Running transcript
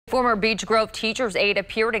Former Beech Grove teacher's aide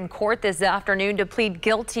appeared in court this afternoon to plead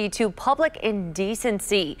guilty to public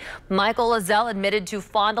indecency. Michael Lazelle admitted to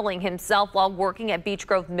fondling himself while working at Beech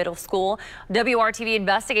Grove Middle School. WRTV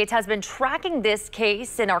Investigates has been tracking this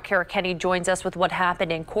case, and our Kara Kenny joins us with what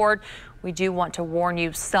happened in court. We do want to warn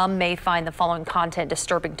you, some may find the following content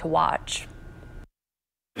disturbing to watch.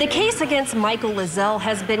 The case against Michael Lazelle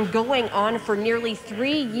has been going on for nearly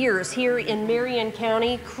 3 years here in Marion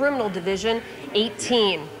County Criminal Division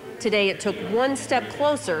 18. Today it took one step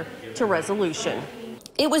closer to resolution.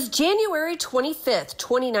 It was January 25th,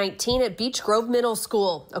 2019 at Beech Grove Middle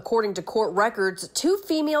School. According to court records, 2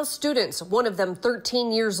 female students, one of them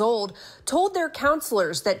 13 years old, told their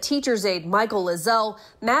counselors that teacher's aide Michael Lazelle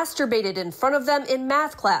masturbated in front of them in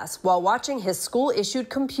math class while watching his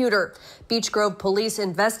school-issued computer. Beech Grove police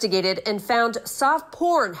investigated and found soft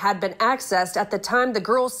porn had been accessed at the time the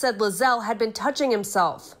girls said Lazelle had been touching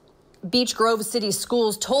himself. Beech Grove City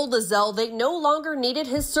Schools told Lazelle they no longer needed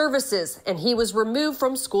his services and he was removed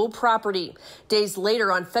from school property. Days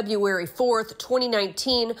later, on February 4th,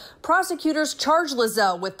 2019, prosecutors charged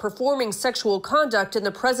Lazelle with performing sexual conduct in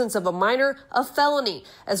the presence of a minor, a felony,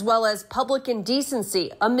 as well as public indecency,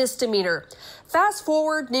 a misdemeanor. Fast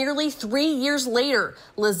forward nearly 3 years later,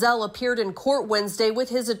 Lazelle appeared in court Wednesday with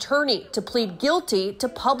his attorney to plead guilty to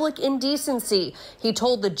public indecency. He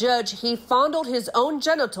told the judge he fondled his own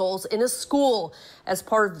genitals in a school. As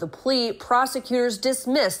part of the plea, prosecutors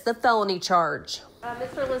dismissed the felony charge.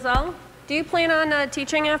 Mr. Lazelle, do you plan on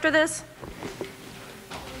teaching after this?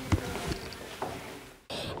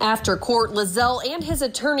 After court, Lazelle and his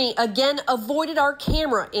attorney again avoided our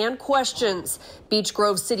camera and questions. Beech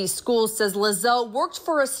Grove City Schools says Lazelle worked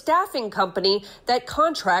for a staffing company that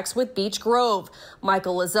contracts with Beech Grove.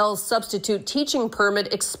 Michael Lazelle's substitute teaching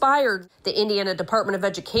permit expired. The Indiana Department of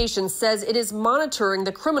Education says it is monitoring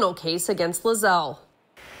the criminal case against Lazelle.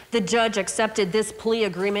 The judge accepted this plea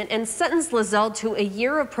agreement and sentenced Lazelle to a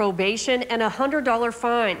year of probation and a $100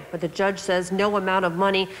 fine. But the judge says no amount of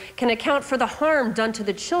money can account for the harm done to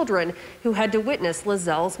the children who had to witness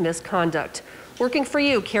Lazelle's misconduct. Working for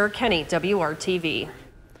you, Kara Kenny, WRTV.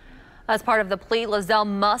 As part of the plea, Lazelle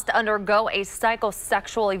must undergo a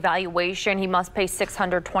psychosexual evaluation. He must pay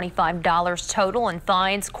 $625 total in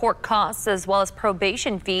fines, court costs, as well as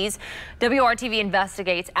probation fees. WRTV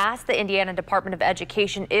Investigates asked the Indiana Department of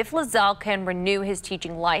Education if Lazelle can renew his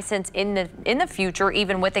teaching license in the future,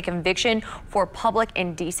 even with a conviction for public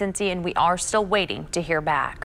indecency, and we are still waiting to hear back.